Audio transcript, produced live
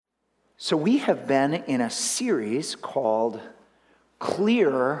So we have been in a series called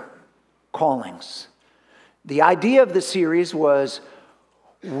Clear Callings. The idea of the series was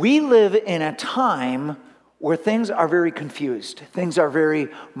we live in a time where things are very confused. Things are very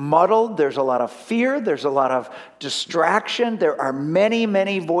muddled. There's a lot of fear. There's a lot of distraction. There are many,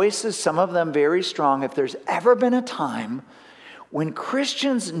 many voices, some of them very strong. If there's ever been a time when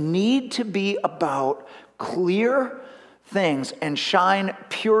Christians need to be about clear things and shine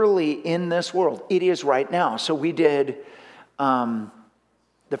purely in this world, it is right now. So we did,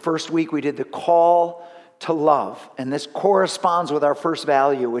 the first week we did the call to love. And this corresponds with our first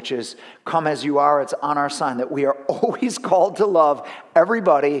value, which is come as you are. It's on our sign that we are always called to love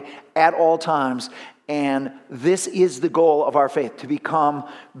everybody at all times. And this is the goal of our faith, to become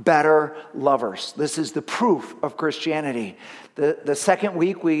better lovers. This is the proof of Christianity. The second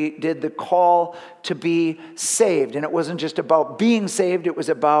week, we did the call to be saved. And it wasn't just about being saved, it was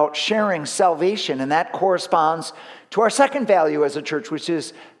about sharing salvation. And that corresponds to our second value as a church, which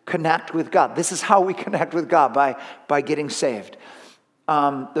is connect with God. This is how we connect with God, by getting saved.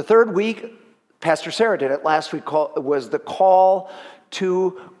 The third week, Pastor Sarah did it last week, was the call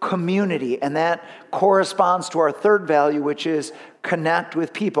to community. And that corresponds to our third value, which is connect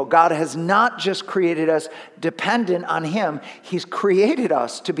with people. God has not just created us dependent on Him. He's created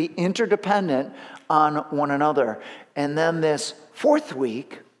us to be interdependent on one another. And then this fourth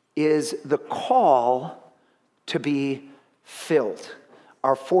week is the call to be filled.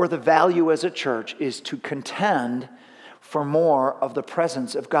 Our fourth value as a church is to contend for more of the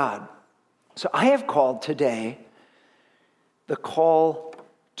presence of God. So I have called today the call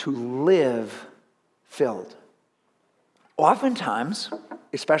to live filled. Oftentimes,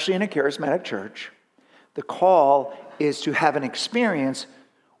 especially in a charismatic church, the call is to have an experience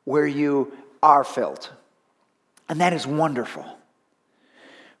where you are filled. And that is wonderful.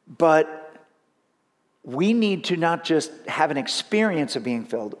 But we need to not just have an experience of being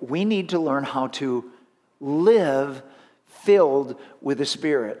filled. We need to learn how to live filled with the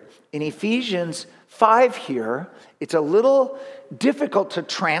Spirit. In Ephesians 5 here, it's a little difficult to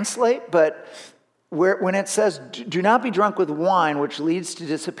translate, but when it says, do not be drunk with wine, which leads to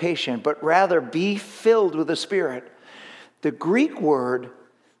dissipation, but rather be filled with the Spirit. The Greek word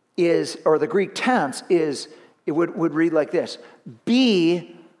is, or the Greek tense is, it would read like this: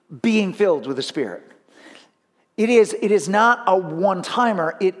 being filled with the Spirit. It is not a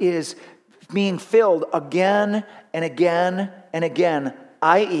one-timer. It is being filled again and again and again,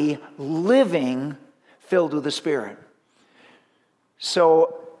 i.e. living filled with the Spirit.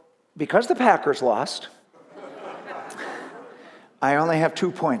 So, because the Packers lost, I only have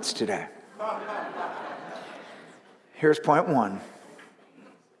 2 points today. Here's point 1.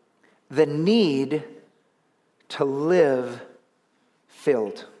 The need to live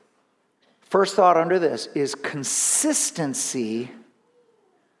filled. First thought under this is consistency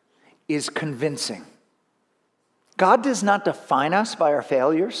is convincing. God does not define us by our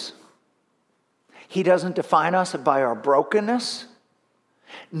failures. He doesn't define us by our brokenness.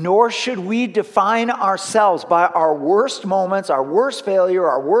 Nor should we define ourselves by our worst moments, our worst failure,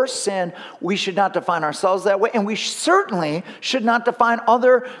 our worst sin. We should not define ourselves that way. And we certainly should not define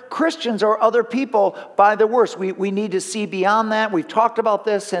other Christians or other people by the worst. We need to see beyond that. We've talked about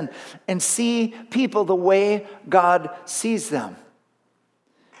this and see people the way God sees them.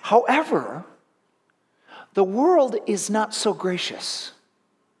 However, the world is not so gracious.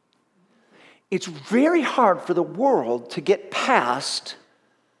 It's very hard for the world to get past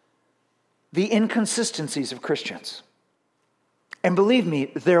the inconsistencies of Christians. And believe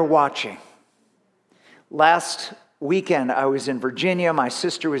me, they're watching. Last weekend, I was in Virginia. My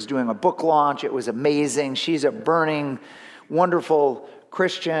sister was doing a book launch. It was amazing. She's a burning, wonderful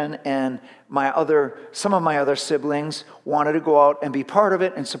Christian, and some of my other siblings wanted to go out and be part of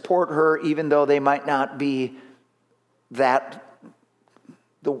it and support her, even though they might not be the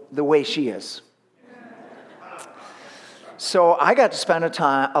way she is. So I got to spend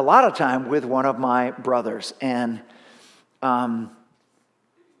a lot of time with one of my brothers, and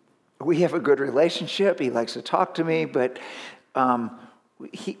we have a good relationship. He likes to talk to me, but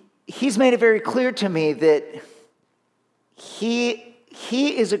he's made it very clear to me that he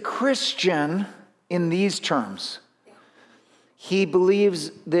is a Christian in these terms. He believes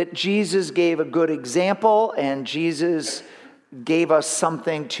that Jesus gave a good example, and Jesus gave us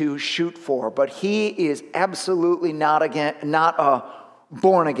something to shoot for, but he is absolutely not a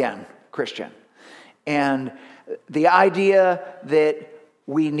born-again Christian. And the idea that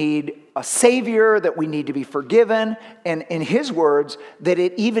we need a Savior, that we need to be forgiven, and in his words, that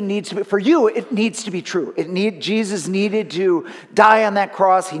it even needs to be, for you, it needs to be true. Jesus needed to die on that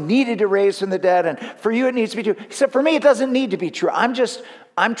cross. He needed to raise from the dead, and for you, it needs to be true. He said, for me, it doesn't need to be true.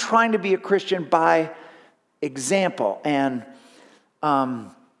 I'm trying to be a Christian by example. And, but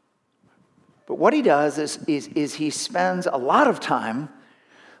what he does is he spends a lot of time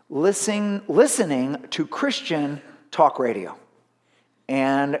listening to Christian talk radio.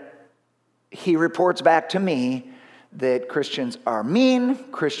 And he reports back to me that Christians are mean,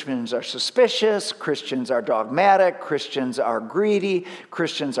 Christians are suspicious, Christians are dogmatic, Christians are greedy,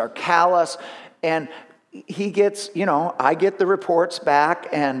 Christians are callous. And he gets, I get the reports back,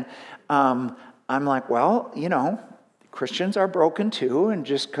 and I'm like, well, Christians are broken too, and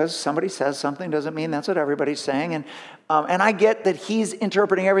just because somebody says something doesn't mean that's what everybody's saying. And I get that he's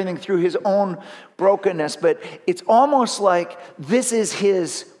interpreting everything through his own brokenness, but it's almost like this is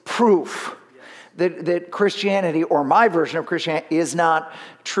his proof that Christianity, or my version of Christianity, is not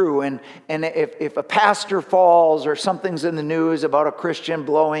true. And if a pastor falls or something's in the news about a Christian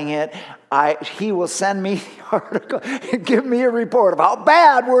blowing it, he will send me the article and give me a report of how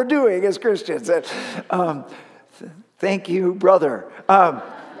bad we're doing as Christians. And, thank you, brother.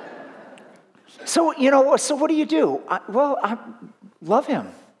 So what do you do? I love him,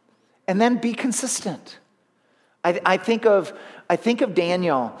 and then be consistent. I think of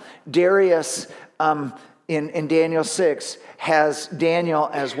Daniel. Darius in Daniel 6 has Daniel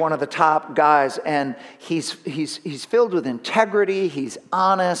as one of the top guys, and he's filled with integrity. He's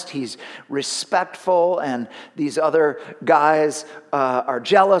honest. He's respectful, and these other guys are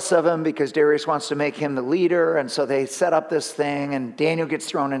jealous of him because Darius wants to make him the leader, and so they set up this thing, and Daniel gets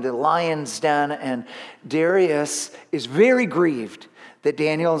thrown into the lion's den, and Darius is very grieved that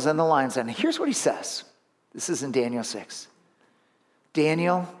Daniel is in the lion's den. And here's what he says. This is in Daniel 6.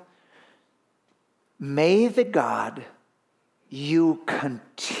 Daniel, may the God you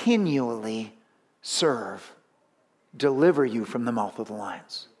continually serve deliver you from the mouth of the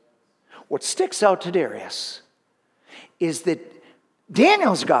lions. What sticks out to Darius is that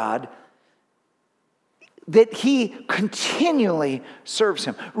Daniel's God, that he continually serves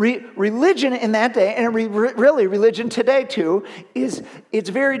him. Religion in that day, and really religion today too, it's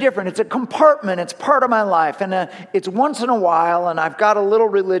very different. It's a compartment. It's part of my life, and it's once in a while, and I've got a little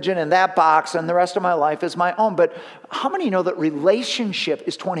religion in that box, and the rest of my life is my own. But how many know that relationship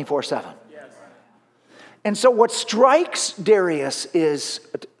is 24/7? Yes. And so what strikes Darius is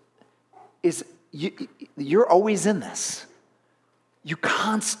you're always in this. You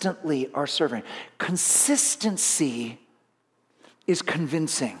constantly are serving. Consistency is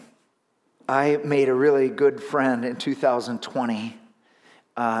convincing. I made a really good friend in 2020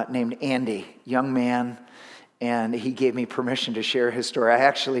 named Andy, young man, and he gave me permission to share his story. I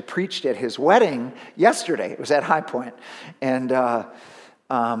actually preached at his wedding yesterday. It was at High Point. And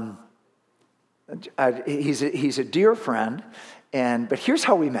he's a dear friend, but here's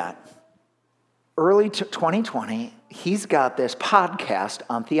how we met. Early 2020, he's got this podcast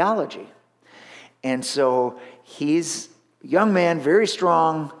on theology. And so he's a young man, very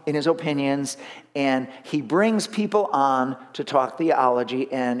strong in his opinions, and he brings people on to talk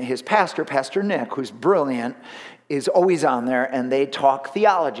theology. And his pastor, Pastor Nick, who's brilliant, is always on there, and they talk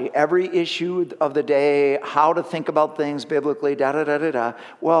theology. Every issue of the day, how to think about things biblically, da-da-da-da-da.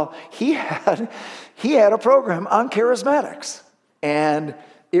 Well, he had a program on charismatics. And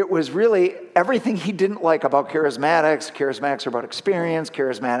it was really everything he didn't like about charismatics. Charismatics are about experience.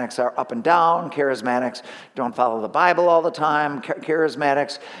 Charismatics are up and down. Charismatics don't follow the Bible all the time.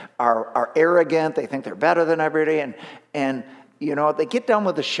 Charismatics are arrogant. They think they're better than everybody. And they get done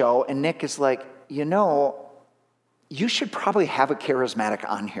with the show, and Nick is like, you should probably have a charismatic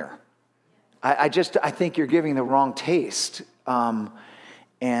on here. I think you're giving the wrong taste.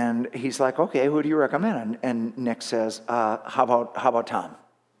 And he's like, okay, who do you recommend? And Nick says, how about Tom?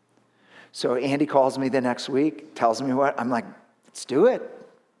 So Andy calls me the next week, tells me what. I'm like, let's do it.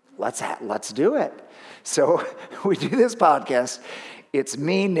 Let's do it. So we do this podcast. It's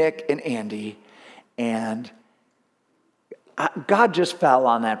me, Nick, and Andy. And God just fell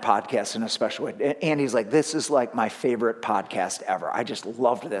on that podcast in a special way. Andy's like, this is like my favorite podcast ever. I just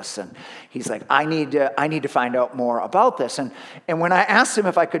loved this. And he's like, I need to find out more about this. And when I asked him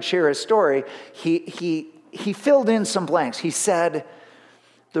if I could share his story, he filled in some blanks. He said,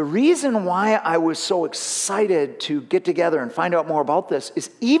 the reason why I was so excited to get together and find out more about this is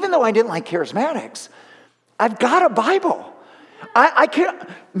even though I didn't like charismatics, I've got a Bible. I can't.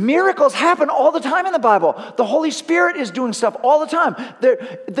 Miracles happen all the time in the Bible. The Holy Spirit is doing stuff all the time.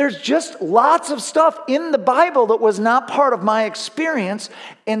 There's just lots of stuff in the Bible that was not part of my experience.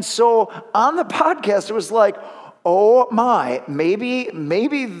 And so on the podcast, it was like, oh my,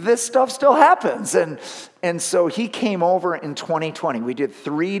 maybe this stuff still happens. And so he came over in 2020. We did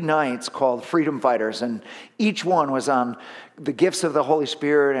 3 nights called Freedom Fighters, and each one was on the gifts of the Holy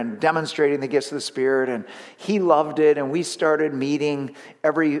Spirit and demonstrating the gifts of the Spirit. And he loved it, and we started meeting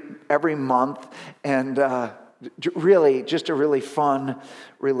every month, and really just a really fun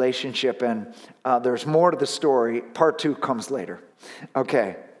relationship. And there's more to the story. Part 2 comes later.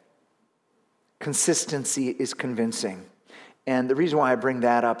 Okay. Consistency is convincing. And the reason why I bring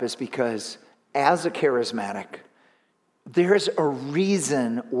that up is because as a charismatic, there's a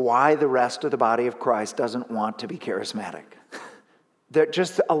reason why the rest of the body of Christ doesn't want to be charismatic. There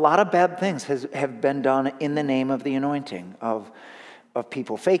just a lot of bad things have been done in the name of the anointing, of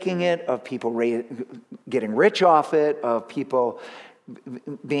people faking it, of people getting rich off it, of people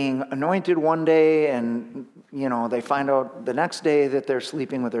being anointed one day and, they find out the next day that they're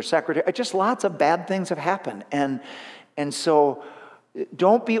sleeping with their secretary. Just lots of bad things have happened. And so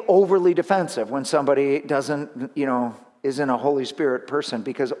don't be overly defensive when somebody doesn't, isn't a Holy Spirit person,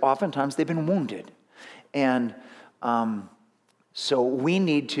 because oftentimes they've been wounded. And so we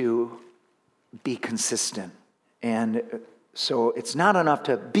need to be consistent. And so it's not enough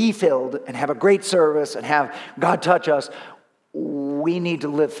to be filled and have a great service and have God touch us. We need to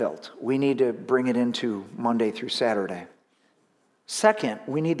live filled. We need to bring it into Monday through Saturday. Second,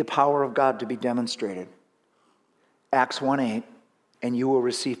 we need the power of God to be demonstrated. Acts 1:8, and you will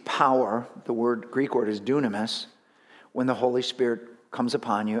receive power. The Greek word is dunamis, when the Holy Spirit comes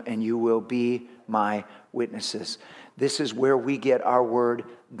upon you, and you will be my witnesses. This is where we get our word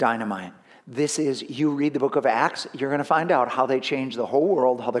dynamite. This is, you read the book of Acts, you're going to find out how they changed the whole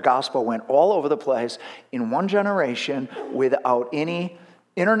world, how the gospel went all over the place in one generation without any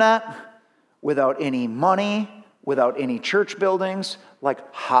internet, without any money, without any church buildings. Like,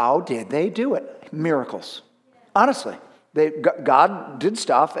 how did they do it? Miracles. Honestly. God did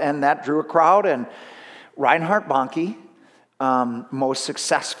stuff, and that drew a crowd. And Reinhard Bonnke, most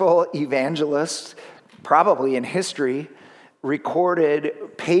successful evangelist probably in history,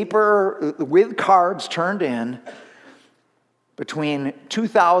 recorded paper with cards turned in between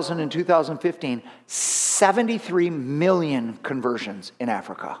 2000 and 2015, 73 million conversions in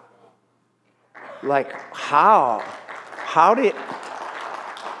Africa. Like, how did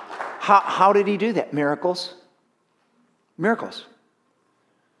he do that? Miracles.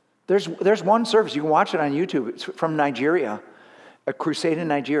 There's one service, you can watch it on YouTube. It's from Nigeria, a crusade in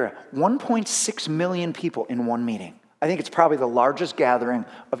Nigeria. 1.6 million people in one meeting. I think it's probably the largest gathering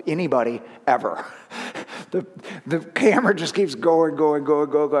of anybody ever. The camera just keeps going.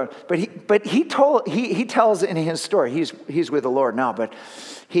 But he tells in his story, he's with the Lord now, but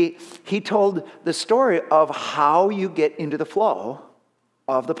he told the story of how you get into the flow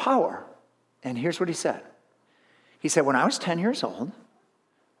of the power. And here's what he said. He said, when I was 10 years old,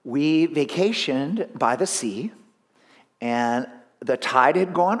 we vacationed by the sea, and the tide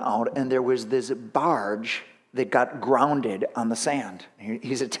had gone out, and there was this barge that got grounded on the sand.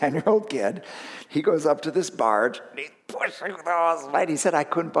 He's a 10-year-old kid. He goes up to this barge, and he's pushing those. Right? He said, I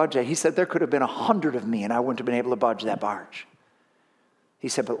couldn't budge it. He said, there could have been 100 of me, and I wouldn't have been able to budge that barge. He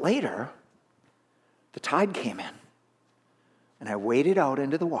said, but later, the tide came in, and I waded out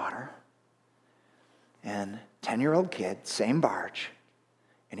into the water, and 10-year-old kid, same barge,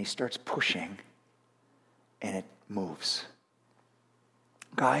 and he starts pushing, and it moves.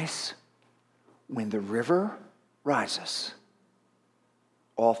 Guys, when the river rises,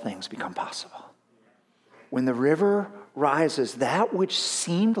 all things become possible. When the river rises, that which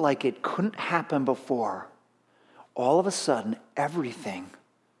seemed like it couldn't happen before, all of a sudden, everything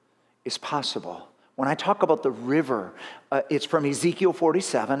is possible. When I talk about the river, it's from Ezekiel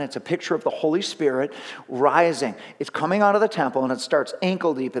 47. It's a picture of the Holy Spirit rising. It's coming out of the temple, and it starts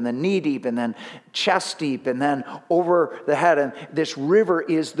ankle deep, and then knee deep, and then chest deep, and then over the head. And this river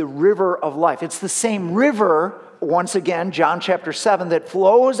is the river of life. It's the same river, once again, John chapter 7, that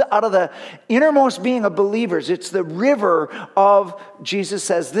flows out of the innermost being of believers. It's the river of, Jesus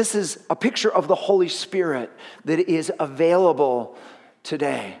says, this is a picture of the Holy Spirit that is available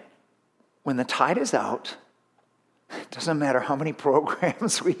today. When the tide is out, it doesn't matter how many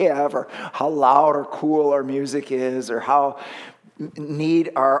programs we have or how loud or cool our music is or how neat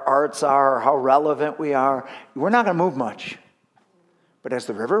our arts are or how relevant we are. We're not going to move much. But as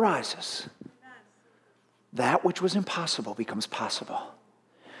the river rises, that which was impossible becomes possible.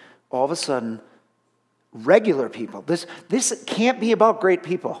 All of a sudden, regular people. This can't be about great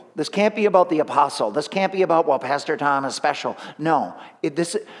people. This can't be about the apostle. This can't be about, well, Pastor Tom is special. No,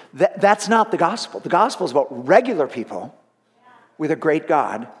 that's not the gospel. The gospel is about regular people with a great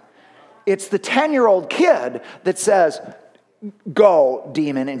God. It's the 10-year-old kid that says, go,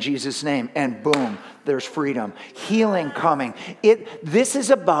 demon, in Jesus' name, and boom, there's freedom, healing coming. This is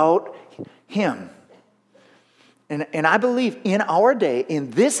about him. And I believe in our day,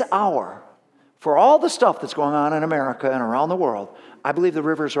 in this hour, for all the stuff that's going on in America and around the world, I believe the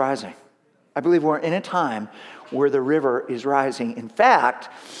river is rising. I believe we're in a time where the river is rising. In fact,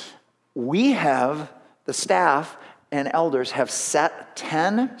 the staff and elders have set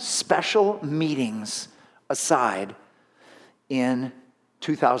 10 special meetings aside in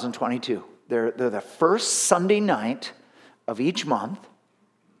 2022. They're the first Sunday night of each month.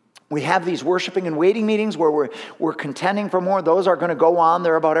 We have these worshiping and waiting meetings where we're contending for more. Those are going to go on.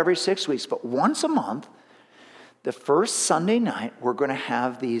 They're about every 6 weeks. But once a month, the first Sunday night, we're going to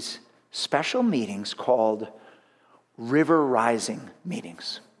have these special meetings called River Rising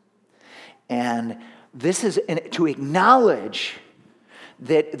meetings. And this is to acknowledge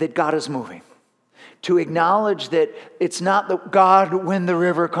that God is moving. To acknowledge that it's not that God, when the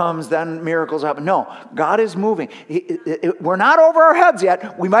river comes, then miracles happen. No, God is moving. We're not over our heads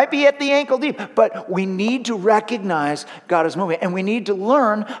yet. We might be at the ankle deep, but we need to recognize God is moving. And we need to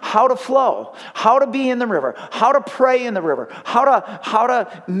learn how to flow, how to be in the river, how to pray in the river, how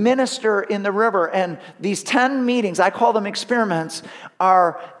to minister in the river. And these 10 meetings, I call them experiments,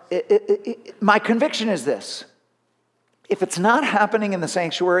 my conviction is this. If it's not happening in the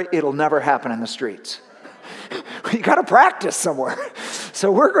sanctuary, it'll never happen in the streets. You got to practice somewhere.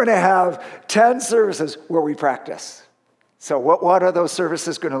 So we're going to have 10 services where we practice. So what are those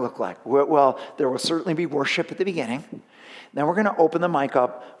services going to look like? Well, there will certainly be worship at the beginning. Then we're going to open the mic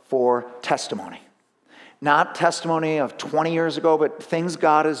up for testimony. Not testimony of 20 years ago, but things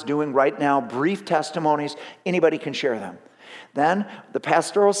God is doing right now, brief testimonies. Anybody can share them. Then the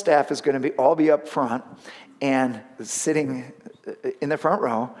pastoral staff is going to all be up front and sitting in the front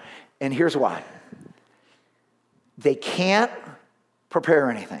row. And here's why. They can't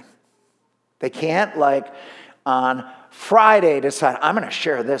prepare anything. They can't, like, on Friday decide, I'm going to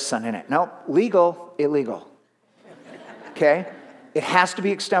share this Sunday night. No, legal, illegal. Okay? It has to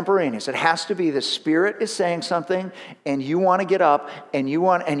be extemporaneous. It has to be the Spirit is saying something, and you want to get up, and you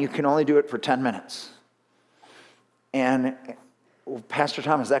can only do it for 10 minutes. And, well, Pastor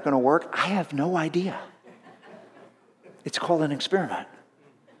Tom, is that going to work? I have no idea. It's called an experiment.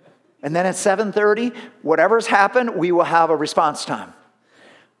 And then at 7:30, whatever's happened, we will have a response time.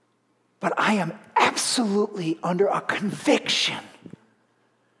 But I am absolutely under a conviction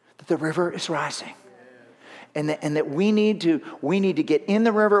that the river is rising. And that we need to get in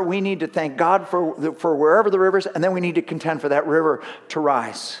the river. We need to thank God for wherever the river is. And then we need to contend for that river to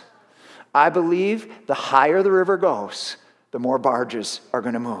rise. I believe the higher the river goes, the more barges are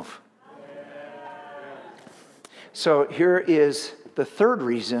going to move. So here is the third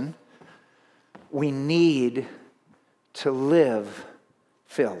reason we need to live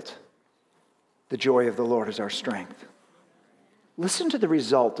filled. The joy of the Lord is our strength. Listen to the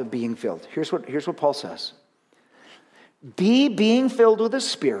result of being filled. Here's what Paul says. Being filled with the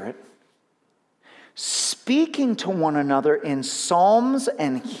Spirit, speaking to one another in psalms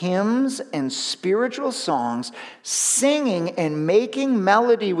and hymns and spiritual songs, singing and making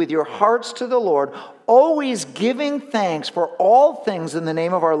melody with your hearts to the Lord, always giving thanks for all things in the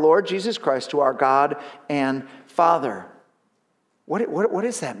name of our Lord Jesus Christ to our God and Father. What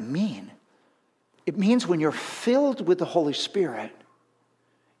does that mean? It means when you're filled with the Holy Spirit,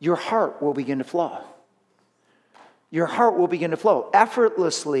 your heart will begin to flow. Your heart will begin to flow.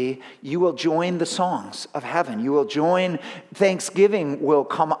 Effortlessly, you will join the songs of heaven. You will join, thanksgiving will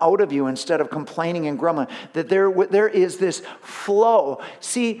come out of you instead of complaining and grumbling. That there is this flow.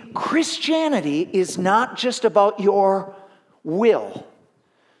 See, Christianity is not just about your will.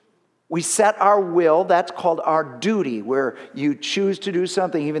 We set our will, that's called our duty, where you choose to do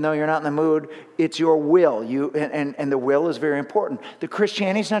something even though you're not in the mood. It's your will. And the will is very important. The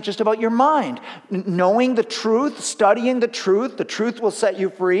Christianity is not just about your mind. Knowing the truth, studying the truth will set you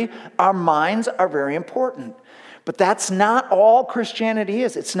free. Our minds are very important. But that's not all Christianity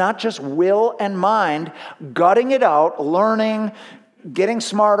is. It's not just will and mind, gutting it out, learning, getting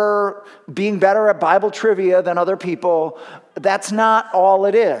smarter, being better at Bible trivia than other people. That's not all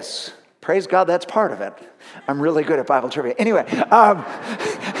it is. Praise God, that's part of it. I'm really good at Bible trivia. Anyway,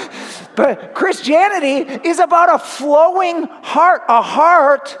 but Christianity is about a flowing heart, a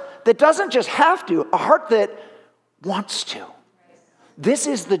heart that doesn't just have to, a heart that wants to. This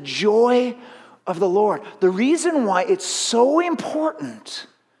is the joy of the Lord. The reason why it's so important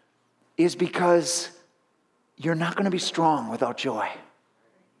is because you're not going to be strong without joy.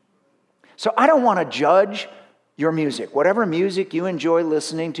 So I don't want to judge your music. Whatever music you enjoy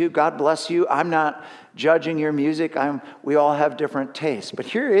listening to, God bless you. I'm not judging your music. We all have different tastes. But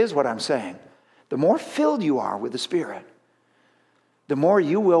here is what I'm saying. The more filled you are with the Spirit, the more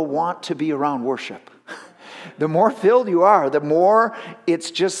you will want to be around worship. The more filled you are, the more it's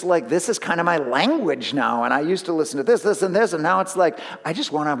just like, this is kind of my language now. And I used to listen to this, and this, and now it's like, I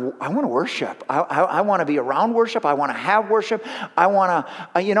want to worship. I want to be around worship. I want to have worship.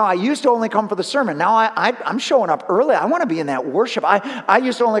 I used to only come for the sermon. Now I'm showing up early. I want to be in that worship. I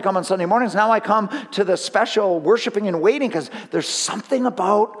used to only come on Sunday mornings. Now I come to the special worshiping and waiting because there's something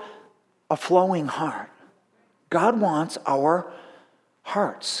about a flowing heart. God wants our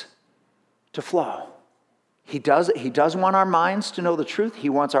hearts to flow. He does want our minds to know the truth. He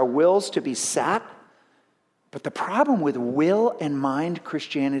wants our wills to be set. But the problem with will and mind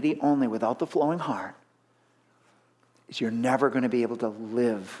Christianity only without the flowing heart is you're never going to be able to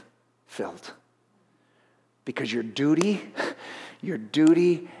live filled. Because your duty,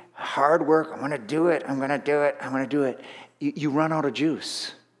 hard work, I'm going to do it. You run out of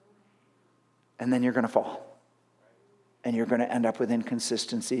juice. And then you're going to fall. And you're going to end up with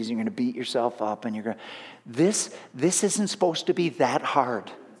inconsistencies. You're going to beat yourself up. And this isn't supposed to be that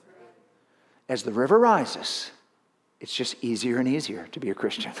hard. As the river rises, it's just easier and easier to be a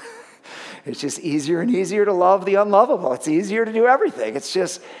Christian. It's just easier and easier to love the unlovable. It's easier to do everything.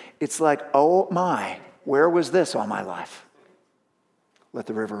 It's like, oh my, where was this all my life? Let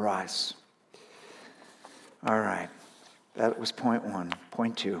the river rise. All right, that was point one.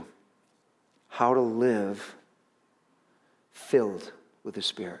 Point two, how to live filled with the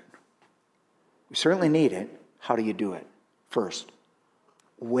Spirit. We certainly need it. How do you do it? First,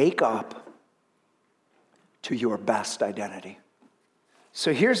 wake up to your best identity.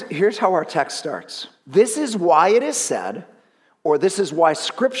 So here's how our text starts. This is why it is said, or this is why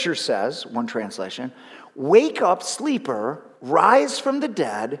Scripture says, one translation, wake up, sleeper, rise from the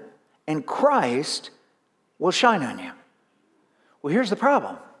dead, and Christ will shine on you. Well, here's the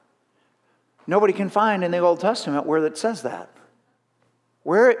problem. Nobody can find in the Old Testament where it says that.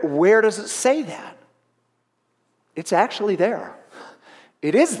 Where does it say that? It's actually there.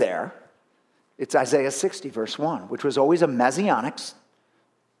 It is there. It's Isaiah 60, verse 1, which was always a messianic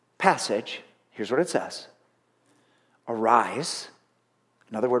passage. Here's what it says. Arise,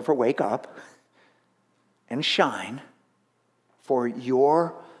 another word for wake up, and shine, for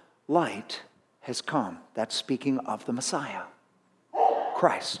your light has come. That's speaking of the Messiah.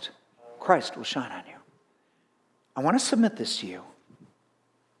 Christ. Christ will shine on you. I want to submit this to you.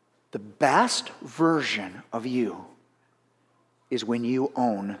 The best version of you is when you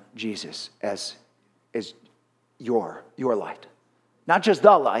own Jesus as your light. Not just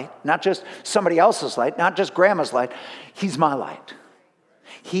the light, not just somebody else's light, not just grandma's light. He's my light.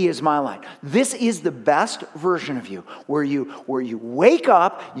 He is my light. This is the best version of you, where you wake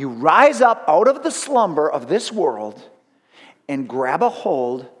up, you rise up out of the slumber of this world and grab a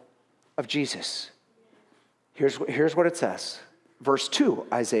hold of Jesus. Here's what it says. Verse 2,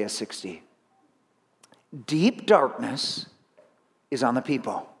 Isaiah 60. Deep darkness is on the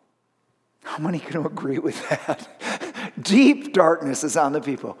people. How many can agree with that? Deep darkness is on the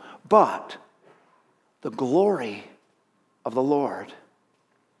people. But the glory of the Lord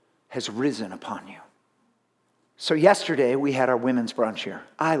has risen upon you. So yesterday we had our women's brunch here.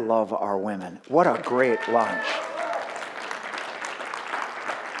 I love our women. What a great lunch.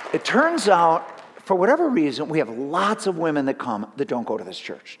 It turns out, for whatever reason, we have lots of women that come that don't go to this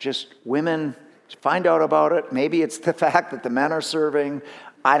church. Just women find out about it. Maybe it's the fact that the men are serving.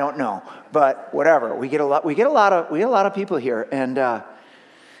 I don't know, but whatever. We get a lot of people here,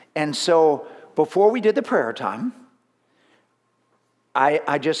 and so before we did the prayer time,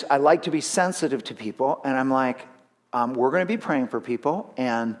 I like to be sensitive to people, and I'm like, we're going to be praying for people,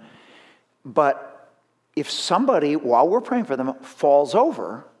 but if somebody while we're praying for them falls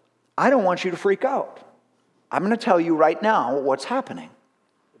over, I don't want you to freak out. I'm going to tell you right now what's happening.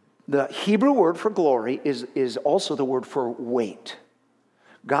 The Hebrew word for glory is also the word for weight.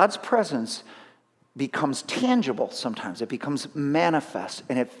 God's presence becomes tangible sometimes. It becomes manifest,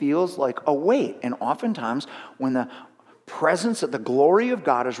 and it feels like a weight. And oftentimes, when the presence of the glory of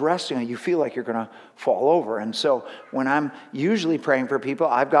God is resting on you, you feel like you're going to fall over. And so when I'm usually praying for people,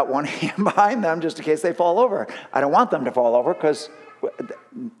 I've got one hand behind them just in case they fall over. I don't want them to fall over because,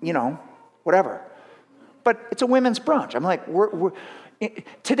 whatever. But it's a women's brunch. I'm like,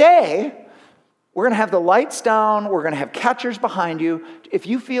 today, We're going to have the lights down. We're going to have catchers behind you. If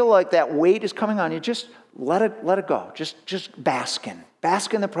you feel like that weight is coming on you, just let it go. Just bask in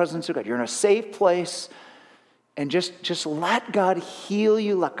the presence of God. You're in a safe place, and just let God heal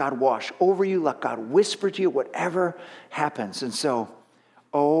you. Let God wash over you. Let God whisper to you, whatever happens. And so,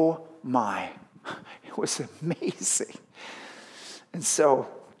 oh my, it was amazing. And so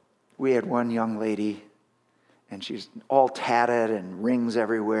we had one young lady, and she's all tatted and rings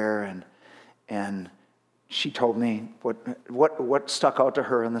everywhere, and she told me what stuck out to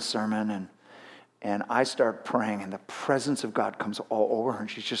her in the sermon, and I start praying, and the presence of God comes all over her,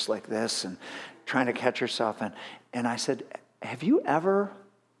 and she's just like this, and trying to catch herself. And I said, have you ever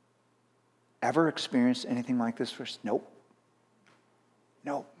experienced anything like this first? Nope.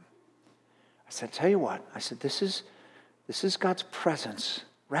 I said, tell you what. I said, this is God's presence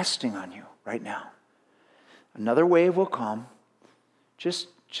resting on you right now. Another wave will come. Just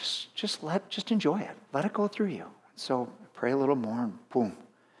enjoy it. Let it go through you. So pray a little more, and boom.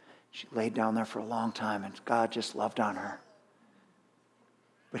 She laid down there for a long time, and God just loved on her.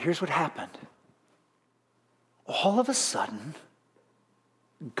 But here's what happened. All of a sudden,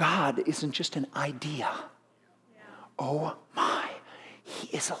 God isn't just an idea. Oh my, He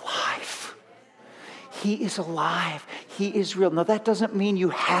is alive. He is alive. He is real. Now, that doesn't mean you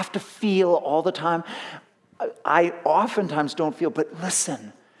have to feel all the time. I oftentimes don't feel, but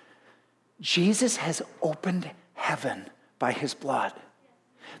listen, Jesus has opened heaven by His blood.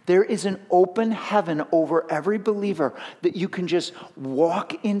 There is an open heaven over every believer that you can just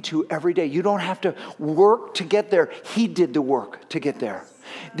walk into every day. You don't have to work to get there. He did the work to get there.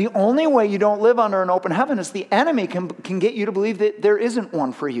 The only way you don't live under an open heaven is the enemy can get you to believe that there isn't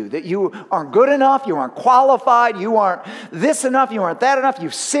one for you, that you aren't good enough, you aren't qualified, you aren't this enough, you aren't that enough,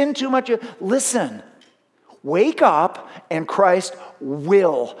 you've sinned too much. Listen, wake up and Christ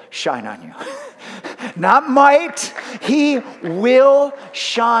will shine on you. Not might, He will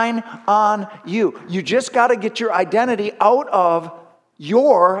shine on you. You just got to get your identity out of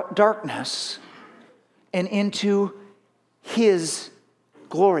your darkness and into His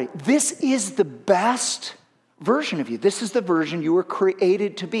glory. This is the best version of you. This is the version you were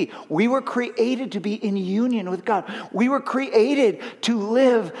created to be. We were created to be in union with God. We were created to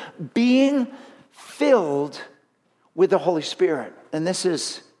live being filled with the Holy Spirit. And this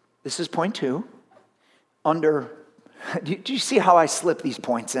is point 2. Do you see how I slip these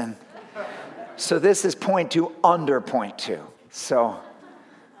points in? So this is point 2 under point 2. So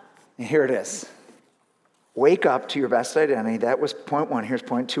here it is. Wake up to your best identity. That was point 1. Here's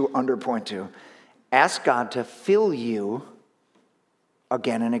point 2 under point 2. Ask God to fill you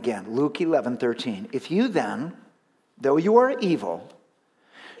again and again. Luke 11:13. If you then, though you are evil,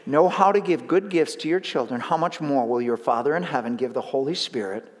 know how to give good gifts to your children, how much more will your Father in heaven give the Holy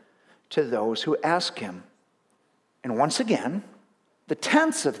Spirit to those who ask Him? And once again, the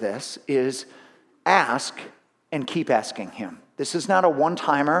tense of this is ask and keep asking Him. This is not a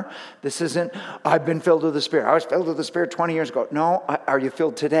one-timer. This isn't, I've been filled with the Spirit. I was filled with the Spirit 20 years ago. No, are you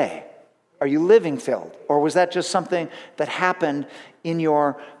filled today? Are you living filled? Or was that just something that happened in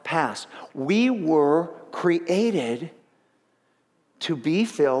your past? We were created to be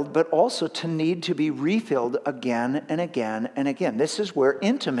filled, but also to need to be refilled again and again and again. This is where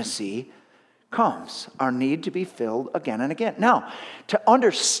intimacy comes, our need to be filled again and again. Now, to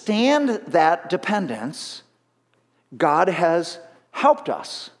understand that dependence, God has helped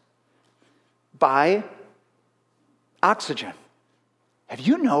us by oxygen. Have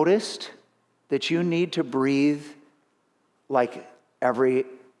you noticed that you need to breathe like every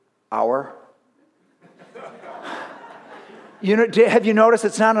hour? Have you noticed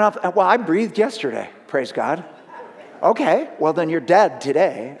it's not enough? Well, I breathed yesterday, praise God. Okay, well then you're dead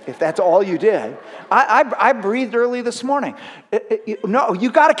today, if that's all you did. I breathed early this morning. No,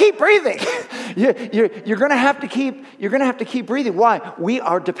 you got to keep breathing. You're going to have to keep breathing. Why? We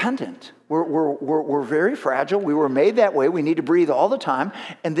are dependent. We're very fragile. We were made that way. We need to breathe all the time,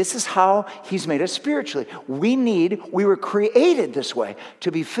 and this is how He's made us spiritually. We were created this way,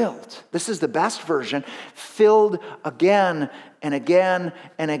 to be filled. This is the best version, filled again and again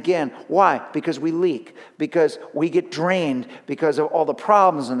and again. Why? Because we leak, because we get drained, because of all the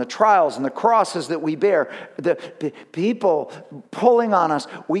problems and the trials and the crosses that we bear, the people pulling on us,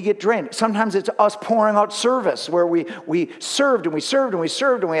 we get drained. Sometimes it's us pouring out service where we served and we served and we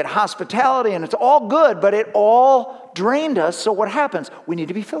served and we had hospitality and it's all good, but it all drained us. So what happens? We need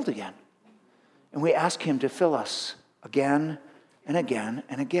to be filled again. And we ask Him to fill us again and again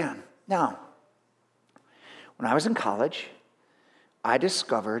and again. Now, when I was in college, I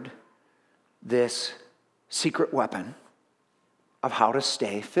discovered this secret weapon of how to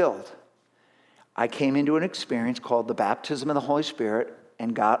stay filled. I came into an experience called the baptism of the Holy Spirit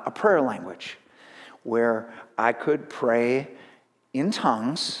and got a prayer language where I could pray in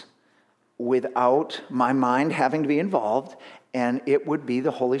tongues without my mind having to be involved, and it would be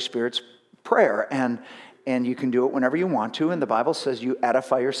the Holy Spirit's prayer. And you can do it whenever you want to, and the Bible says you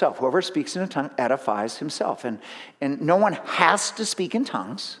edify yourself. Whoever speaks in a tongue edifies himself. And no one has to speak in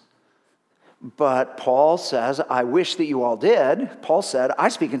tongues, but Paul says, I wish that you all did. Paul said, I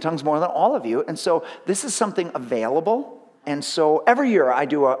speak in tongues more than all of you. And so this is something available. And so every year I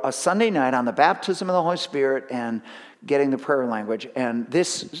do a Sunday night on the baptism of the Holy Spirit and getting the prayer language. And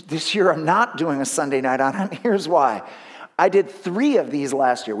this year I'm not doing a Sunday night on it. Here's why. I did 3 of these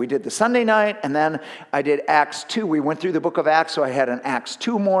last year. We did the Sunday night, and then I did Acts 2. We went through the book of Acts, so I had an Acts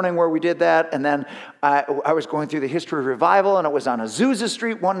 2 morning where we did that. And then I was going through the history of revival, and it was on Azusa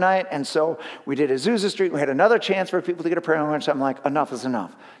Street one night. And so we did Azusa Street. We had another chance for people to get a prayer language. So I'm like, enough is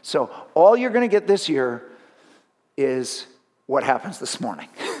enough. So all you're going to get this year is what happens this morning.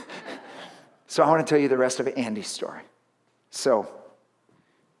 So I want to tell you the rest of Andy's story. So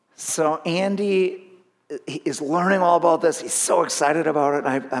Andy is learning all about this. He's so excited about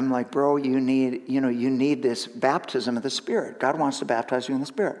it. I'm like, bro, you need this baptism of the Spirit. God wants to baptize you in the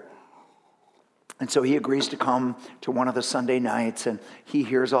Spirit. And so he agrees to come to one of the Sunday nights, and he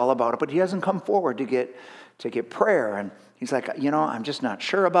hears all about it, but he doesn't come forward to get prayer. And he's like, I'm just not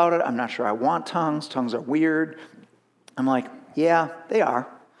sure about it. I'm not sure I want tongues. Tongues are weird. I'm like, yeah, they are.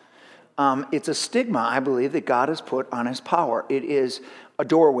 It's a stigma, I believe, that God has put on his power. It is a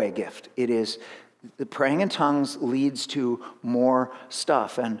doorway gift. It is the praying in tongues leads to more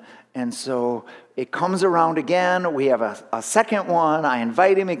stuff. And so it comes around again. We have a second one. I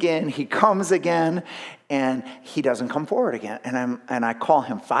invite him again. He comes again, and he doesn't come forward again. And I call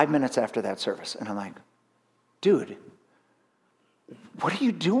him 5 minutes after that service, and I'm like, dude, what are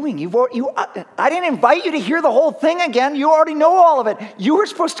you doing? I didn't invite you to hear the whole thing again. You already know all of it. You were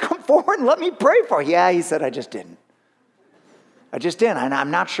supposed to come forward and let me pray for you. Yeah, he said, I just didn't. And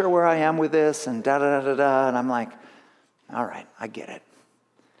I'm not sure where I am with this, and da-da-da-da-da. And I'm like, all right, I get it.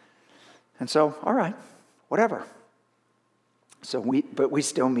 And so, all right, whatever. So we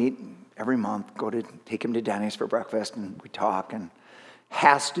still meet every month, take him to Denny's for breakfast, and we talk, and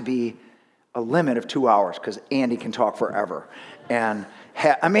has to be a limit of 2 hours, because Andy can talk forever. And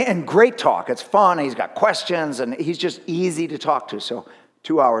great talk. It's fun. He's got questions, and he's just easy to talk to. So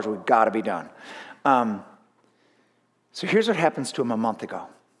 2 hours, we've got to be done. So here's what happens to him a month ago.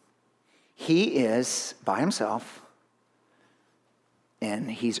 He is by himself, and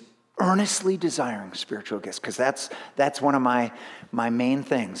he's earnestly desiring spiritual gifts, because that's one of my main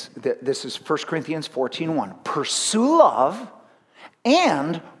things. This is 1 Corinthians 14:1. Pursue love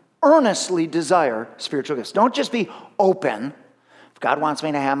and earnestly desire spiritual gifts. Don't just be open. If God wants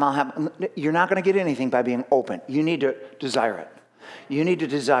me to have them, I'll have them. You're not going to get anything by being open. You need to desire it. You need to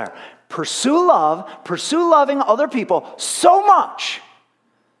desire. Pursue love, pursue loving other people so much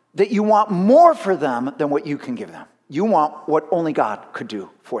that you want more for them than what you can give them. You want what only God could do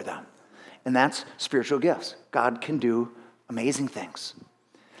for them. And that's spiritual gifts. God can do amazing things.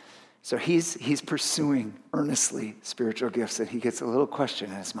 So he's pursuing earnestly spiritual gifts, and he gets a little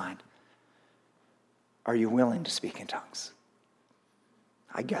question in his mind. Are you willing to speak in tongues?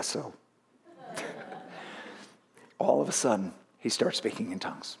 I guess so. All of a sudden, he starts speaking in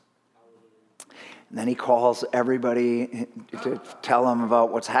tongues. And then he calls everybody to tell them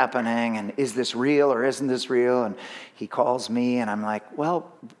about what's happening, and is this real or isn't this real? And he calls me, and I'm like, well,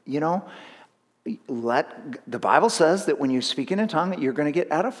 the Bible says that when you speak in a tongue, you're going to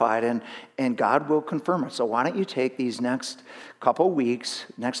get edified, and God will confirm it. So why don't you take these next couple weeks,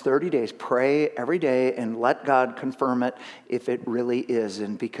 next 30 days, pray every day and let God confirm it if it really is.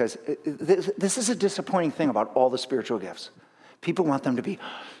 And because this is a disappointing thing about all the spiritual gifts. People want them to be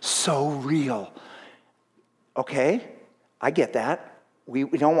so real. Okay, I get that. We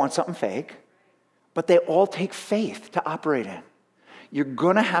don't want something fake. But they all take faith to operate in. You're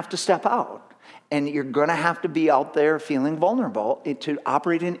going to have to step out. And you're going to have to be out there feeling vulnerable to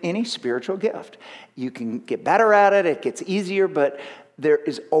operate in any spiritual gift. You can get better at it. It gets easier. But there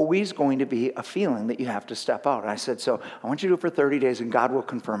is always going to be a feeling that you have to step out. And I said, so I want you to do it for 30 days, and God will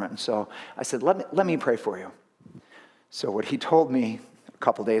confirm it. And so I said, let me pray for you. So what he told me a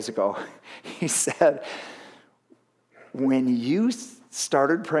couple days ago, he said, when you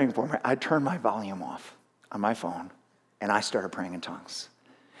started praying for me, I turned my volume off on my phone, and I started praying in tongues.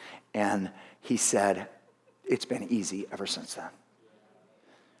 And he said, it's been easy ever since then.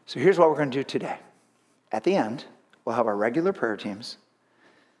 So here's what we're going to do today. At the end, we'll have our regular prayer teams,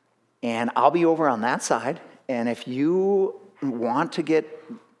 and I'll be over on that side. And if you want to get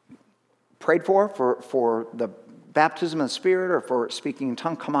prayed for the baptism of the Spirit or for speaking in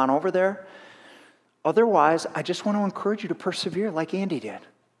tongues, come on over there. Otherwise, I just want to encourage you to persevere like Andy did.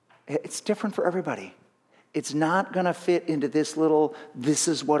 It's different for everybody. It's not going to fit into this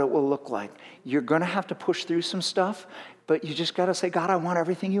is what it will look like. You're going to have to push through some stuff, but you just got to say, God, I want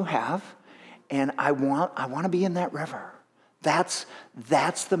everything you have, and I want to be in that river. That's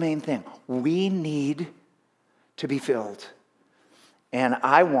the main thing. We need to be filled. And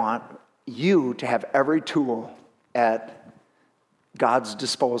I want you to have every tool at God's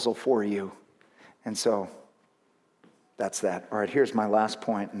disposal for you. And so that's that. All right, here's my last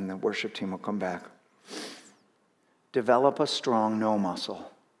point, and the worship team will come back. Develop a strong no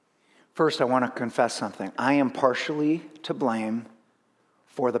muscle. First, I want to confess something. I am partially to blame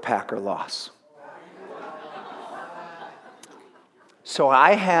for the Packer loss. So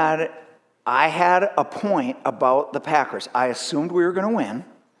I had a point about the Packers. I assumed we were going to win.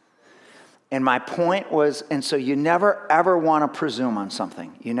 And my point was, and so you never, ever want to presume on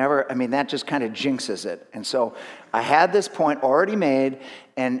something. That just kind of jinxes it. And so I had this point already made,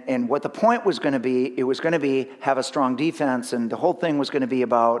 and what the point was going to be, it was going to be have a strong defense, and the whole thing was going to be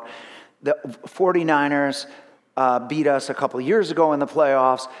about the 49ers beat us a couple of years ago in the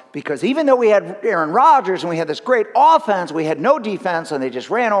playoffs, because even though we had Aaron Rodgers and we had this great offense, we had no defense, and they just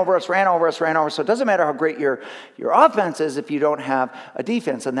ran over us. So it doesn't matter how great your offense is if you don't have a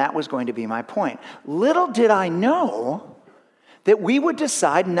defense, and that was going to be my point. Little did I know that we would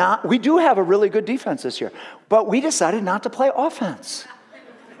decide we do have a really good defense this year, but we decided not to play offense.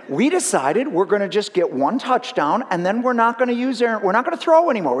 We decided we're going to just get one touchdown, and then we're not going to use Aaron. We're not going to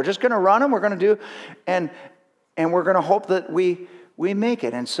throw anymore. We're just going to run, and we're going to do, and we're going to hope that we make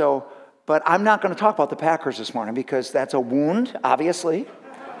it. And so, but I'm not going to talk about the Packers this morning because that's a wound, obviously.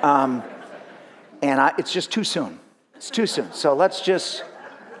 It's just too soon. It's too soon. So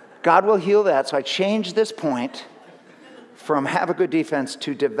God will heal that. So I changed this point from have a good defense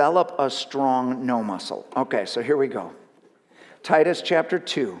to develop a strong no muscle. Okay, so here we go. Titus chapter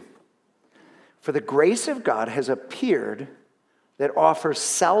 2. For the grace of God has appeared that offers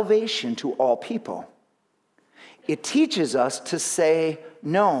salvation to all people. It teaches us to say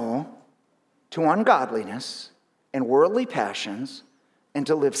no to ungodliness and worldly passions and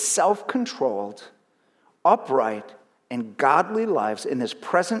to live self-controlled, upright, and godly lives in this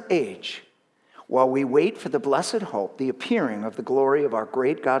present age while we wait for the blessed hope, the appearing of the glory of our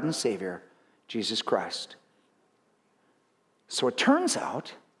great God and Savior, Jesus Christ. So it turns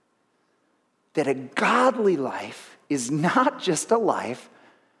out that a godly life is not just a life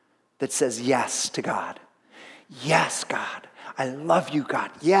that says yes to God. Yes, God. I love you,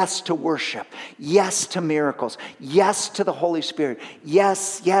 God. Yes to worship. Yes to miracles. Yes to the Holy Spirit.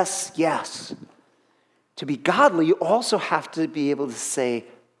 Yes, yes, yes. To be godly, you also have to be able to say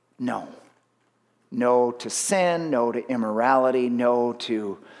no. No to sin, no to immorality, no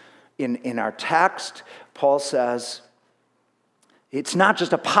to... In our text, Paul says, it's not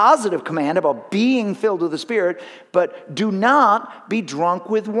just a positive command about being filled with the Spirit, but do not be drunk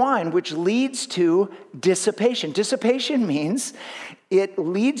with wine, which leads to dissipation. Dissipation means it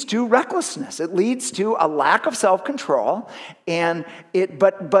leads to recklessness. It leads to a lack of self-control. And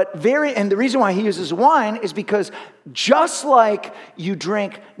the reason why he uses wine is because just like you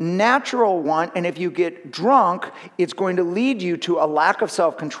drink natural wine, and if you get drunk, it's going to lead you to a lack of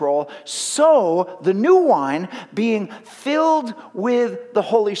self-control. So the new wine, being filled with the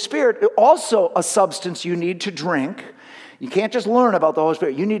Holy Spirit, also a substance you need to drink. You can't just learn about the Holy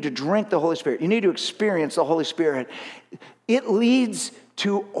Spirit. You need to drink the Holy Spirit. You need to experience the Holy Spirit. It leads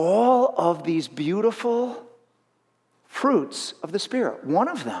to all of these beautiful fruits of the Spirit. One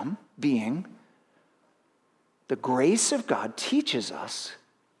of them being the grace of God teaches us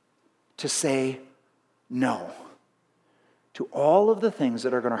to say no to all of the things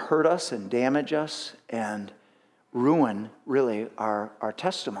that are going to hurt us and damage us and ruin, really, our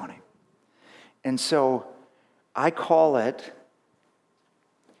testimony. And so I call it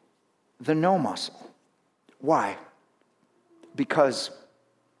the no muscle. Why? Because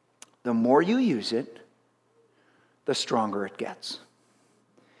the more you use it, the stronger it gets.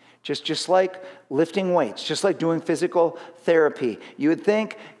 Just like lifting weights, just like doing physical therapy. You would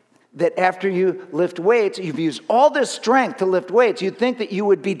think that after you lift weights, you've used all this strength to lift weights. You'd think that you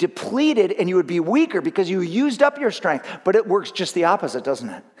would be depleted and you would be weaker because you used up your strength. But it works just the opposite, doesn't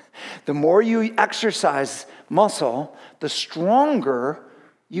it? The more you exercise muscle, the stronger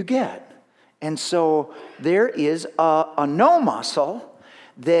you get. And so there is a no muscle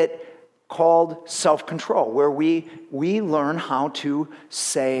that called self-control, where we learn how to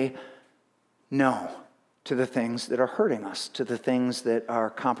say no. to the things that are hurting us, to the things that are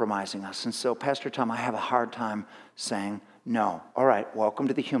compromising us. And so, Pastor Tom, I have a hard time saying no. All right, welcome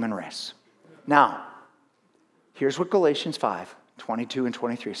to the human race. Now, here's what Galatians 5:22 and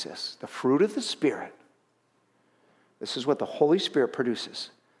 23 says. The fruit of the Spirit, this is what the Holy Spirit produces,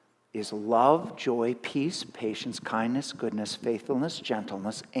 is love, joy, peace, patience, kindness, goodness, faithfulness,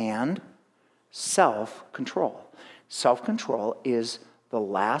 gentleness, and self-control. Self-control is the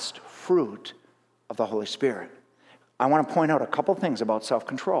last fruit of the Holy Spirit. I want to point out a couple things about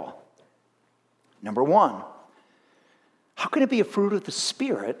self-control. Number one, how can it be a fruit of the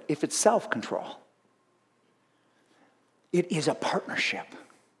Spirit if it's self-control? It is a partnership.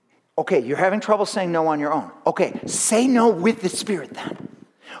 Okay, you're having trouble saying no on your own. Okay, say no with the Spirit then.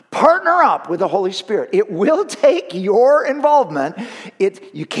 Partner up with the Holy Spirit. It will take your involvement.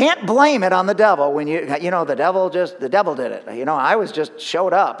 You can't blame it on the devil when the devil did it. I was just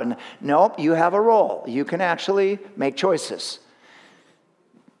showed up. And nope, you have a role. You can actually make choices.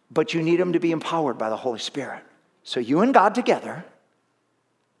 But you need them to be empowered by the Holy Spirit. So you and God together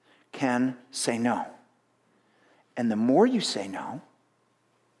can say no. And the more you say no,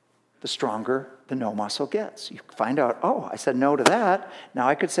 the stronger the no muscle gets. You find out, oh, I said no to that. Now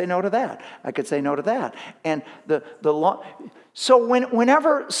I could say no to that. I could say no to that. And so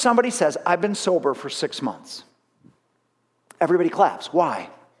whenever somebody says, I've been sober for 6 months, everybody claps. Why?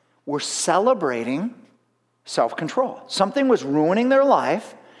 We're celebrating self-control. Something was ruining their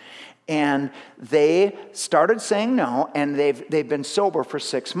life, and they started saying no, and they've been sober for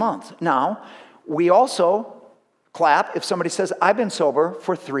 6 months. Now, we also clap if somebody says, I've been sober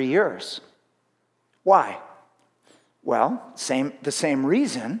for 3 years. Why? Well, the same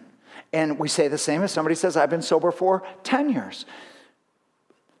reason. And we say the same if somebody says, I've been sober for 10 years.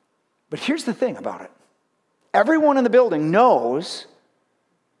 But here's the thing about it. Everyone in the building knows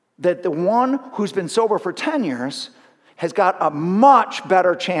that the one who's been sober for 10 years has got a much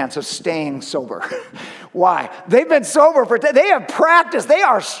better chance of staying sober. Why? They've been sober they have practiced, they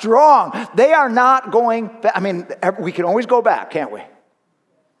are strong. They are not going, we can always go back, can't we?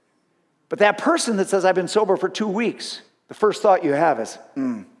 But that person that says, I've been sober for 2 weeks, the first thought you have is,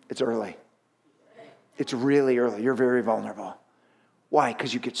 it's early. It's really early. You're very vulnerable. Why?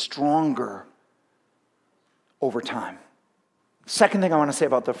 Because you get stronger over time. Second thing I want to say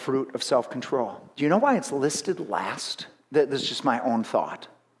about the fruit of self-control. Do you know why it's listed last? This is just my own thought.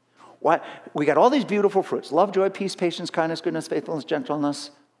 Why? We got all these beautiful fruits. Love, joy, peace, patience, kindness, goodness, faithfulness,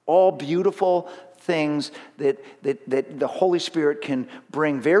 gentleness. All beautiful things that the Holy Spirit can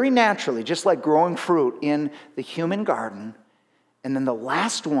bring very naturally, just like growing fruit in the human garden. And then the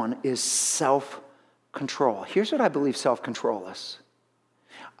last one is self-control. Here's what I believe self-control is.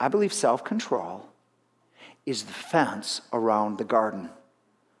 I believe self-control is the fence around the garden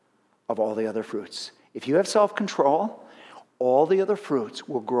of all the other fruits. If you have self-control, all the other fruits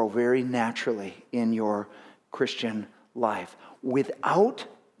will grow very naturally in your Christian life. Without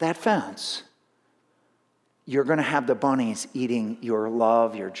that fence, you're going to have the bunnies eating your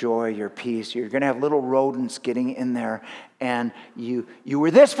love, your joy, your peace. You're going to have little rodents getting in there. And you were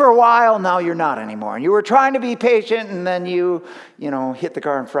this for a while, now you're not anymore. And you were trying to be patient, and then you hit the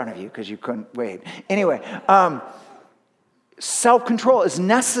car in front of you because you couldn't wait. Anyway, self-control is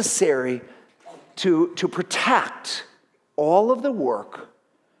necessary to protect all of the work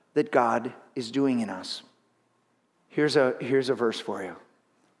that God is doing in us. Here's a verse for you.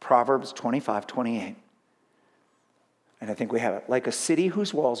 Proverbs 25:28. And I think we have it. Like a city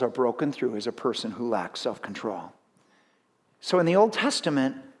whose walls are broken through is a person who lacks self-control. So in the Old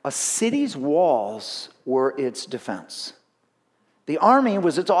Testament, a city's walls were its defense. The army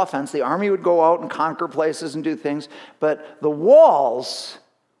was its offense. The army would go out and conquer places and do things. But the walls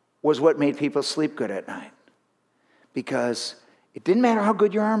was what made people sleep good at night. Because it didn't matter how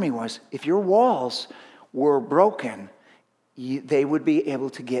good your army was. If your walls were broken, they would be able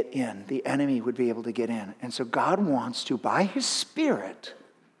to get in. The enemy would be able to get in. And so God wants to, by His Spirit,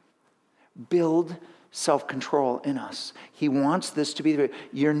 build self-control in us. He wants this to be,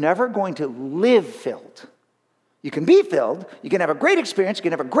 you're never going to live filled. You can be filled. You can have a great experience. You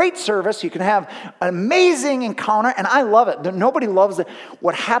can have a great service. You can have an amazing encounter. And I love it. Nobody loves it.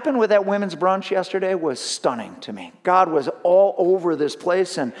 What happened with that women's brunch yesterday was stunning to me. God was all over this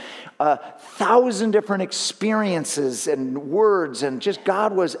place, and 1,000 different experiences and words, and just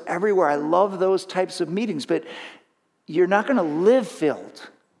God was everywhere. I love those types of meetings. But you're not going to live filled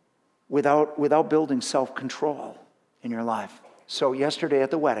without building self-control in your life. So yesterday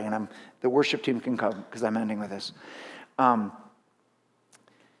at the wedding, and the worship team can come because I'm ending with this.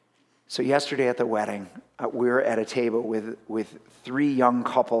 So yesterday at the wedding, we were at a table with 3 young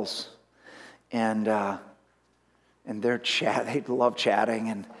couples, and And they love chatting.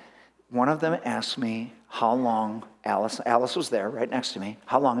 And one of them asked me how long, Alice was there right next to me,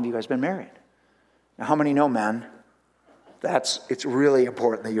 how long have you guys been married? Now, how many know, men? It's really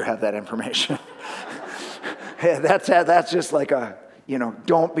important that you have that information. That's just like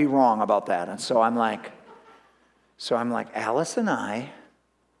don't be wrong about that. And so I'm like, Alice and I,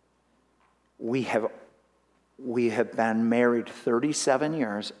 we have been married 37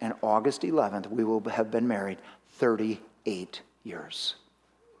 years, and August 11th, we will have been married 38 years.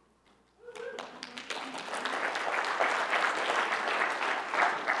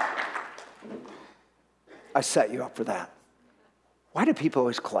 I set you up for that. Why do people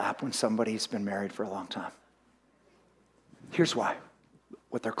always clap when somebody's been married for a long time? Here's why.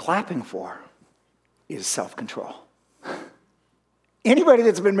 What they're clapping for is self-control. Anybody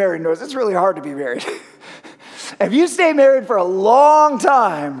that's been married knows it's really hard to be married. If you stay married for a long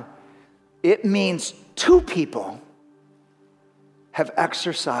time, it means two people have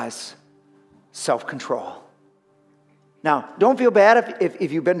exercised self-control. Now, don't feel bad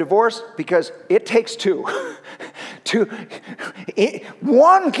if you've been divorced, because it takes two.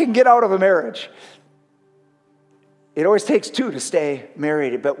 One can get out of a marriage. It always takes two to stay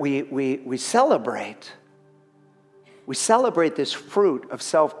married, but we celebrate. We celebrate this fruit of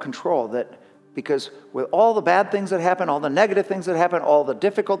self-control, because with all the bad things that happen, all the negative things that happen, all the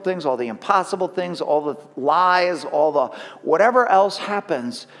difficult things, all the impossible things, all the lies, all the whatever else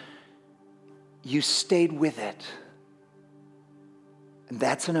happens, you stayed with it. And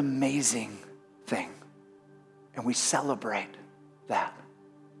that's an amazing thing. And we celebrate that.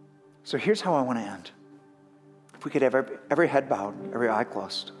 So here's how I want to end. If we could have every head bowed, every eye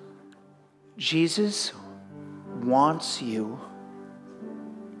closed. Jesus wants you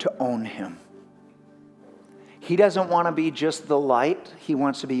to own him. He doesn't want to be just the light. He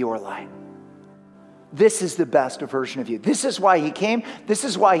wants to be your light. This is the best version of you. This is why he came. This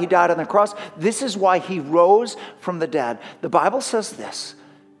is why he died on the cross. This is why he rose from the dead. The Bible says this.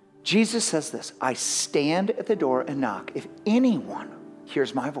 Jesus says this. I stand at the door and knock. If anyone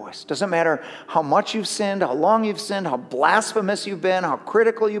hears my voice, doesn't matter how much you've sinned, how long you've sinned, how blasphemous you've been, how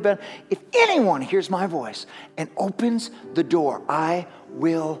critical you've been, if anyone hears my voice and opens the door, I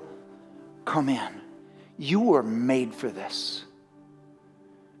will come in. You were made for this.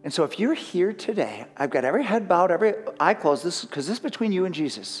 And so if you're here today, I've got every head bowed, every eye closed, because this is between you and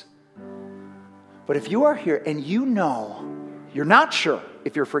Jesus. But if you are here and you know, you're not sure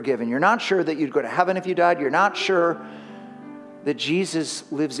if you're forgiven, you're not sure that you'd go to heaven if you died, you're not sure that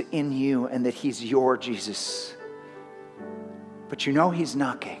Jesus lives in you and that he's your Jesus, but you know he's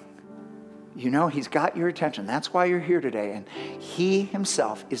knocking. You know he's got your attention. That's why you're here today. And he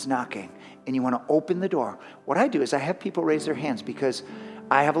himself is knocking. And you want to open the door. What I do is I have people raise their hands, because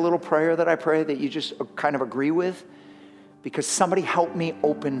I have a little prayer that I pray that you just kind of agree with, because somebody helped me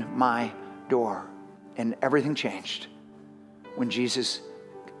open my door and everything changed when Jesus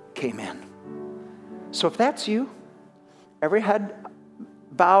came in. So if that's you, every head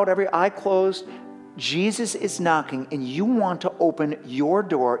bowed, every eye closed, Jesus is knocking and you want to open your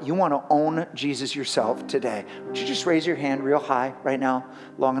door. You want to own Jesus yourself today. Would you just raise your hand real high right now,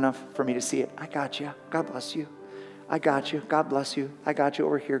 long enough for me to see it? I got you. God bless you. I got you. God bless you. I got you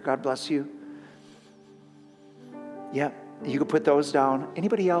over here. God bless you. Yep. You can put those down.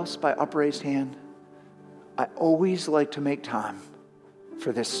 Anybody else by upraised hand? I always like to make time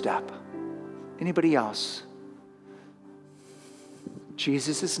for this step. Anybody else?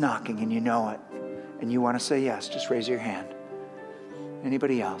 Jesus is knocking and you know it. And you want to say yes, just raise your hand.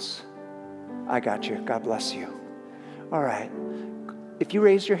 Anybody else? I got you. God bless you. All right. If you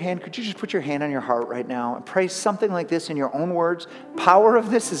raised your hand, could you just put your hand on your heart right now and pray something like this in your own words? Power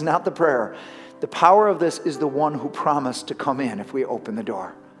of this is not the prayer. The power of this is the one who promised to come in if we open the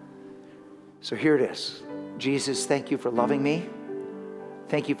door. So here it is. Jesus, thank you for loving me.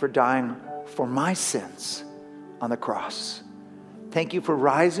 Thank you for dying for my sins on the cross. Thank you for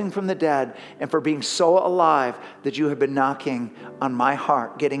rising from the dead and for being so alive that you have been knocking on my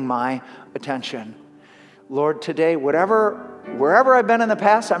heart, getting my attention. Lord, today, wherever I've been in the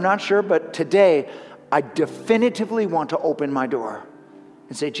past, I'm not sure, but today, I definitively want to open my door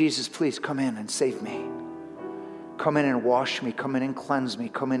and say, Jesus, please come in and save me. Come in and wash me. Come in and cleanse me.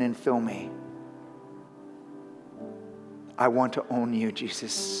 Come in and fill me. I want to own you,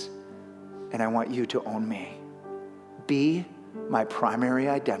 Jesus, and I want you to own me. Be my primary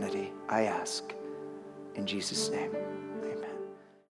identity, I ask, in Jesus' name.